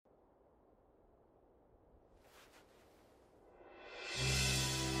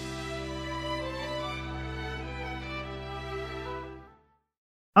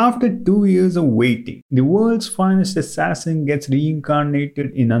After 2 years of waiting, the world's finest assassin gets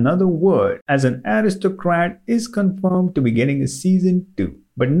reincarnated in another world as an aristocrat is confirmed to be getting a season 2,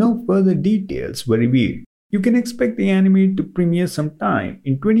 but no further details were revealed. You can expect the anime to premiere sometime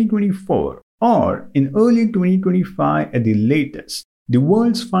in 2024 or in early 2025 at the latest. The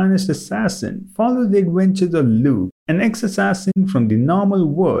world's finest assassin follows the adventures of Lugh, an ex-assassin from the normal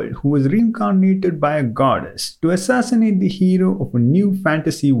world who was reincarnated by a goddess to assassinate the hero of a new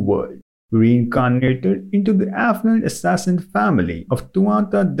fantasy world. Reincarnated into the affluent assassin family of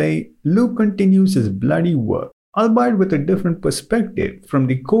Tuatha Dé, Lugh continues his bloody work, albeit with a different perspective from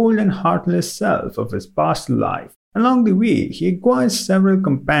the cold and heartless self of his past life. Along the way, he acquires several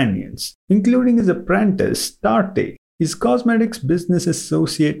companions, including his apprentice Tarte, his cosmetics business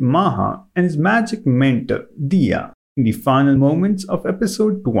associate Maha, and his magic mentor Dia. In the final moments of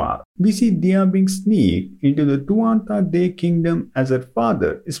episode 12, we see Dia being sneaked into the Tuatha Dé kingdom as her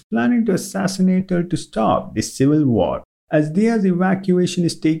father is planning to assassinate her to stop the civil war. As Dia's evacuation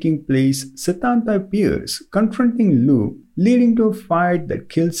is taking place, Setanta appears, confronting Lugh, leading to a fight that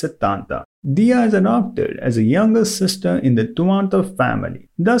kills Setanta. Dia is adopted as a younger sister in the Tuatha family,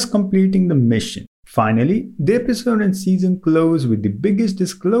 thus completing the mission. Finally, the episode and season close with the biggest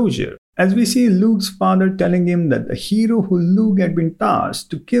disclosure, as we see Lugh's father telling him that the hero who Lugh had been tasked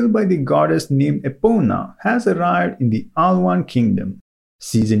to kill by the goddess named Epona has arrived in the Alwan kingdom.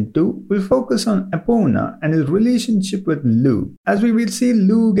 Season 2 will focus on Epona and his relationship with Lugh, as we will see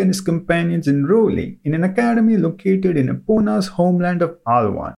Lugh and his companions enrolling in an academy located in Epona's homeland of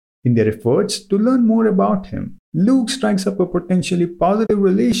Alwan. In their efforts to learn more about him, Lugh strikes up a potentially positive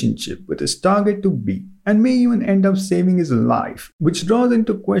relationship with his target-to-be and may even end up saving his life, which draws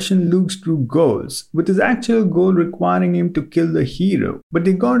into question Lugh's true goals, with his actual goal requiring him to kill the hero. But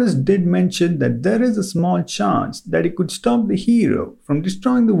the goddess did mention that there is a small chance that he could stop the hero from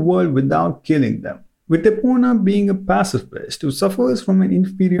destroying the world without killing them. With Epona being a pacifist who suffers from an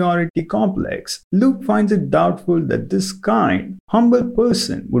inferiority complex, Lugh finds it doubtful that this kind, humble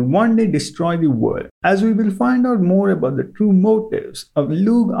person would one day destroy the world, as we will find out more about the true motives of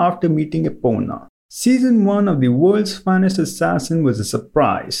Lugh after meeting Epona. Season 1 of the world's finest assassin was a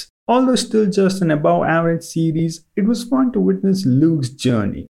surprise. Although still just an above-average series, it was fun to witness Lugh's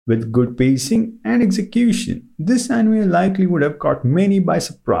journey. With good pacing and execution, this anime likely would have caught many by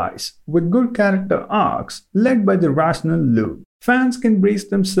surprise. With good character arcs led by the rational Lugh, fans can brace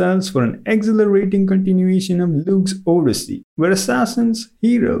themselves for an exhilarating continuation of Lugh's odyssey, where assassins,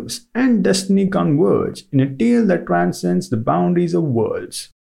 heroes, and destiny converge in a tale that transcends the boundaries of worlds.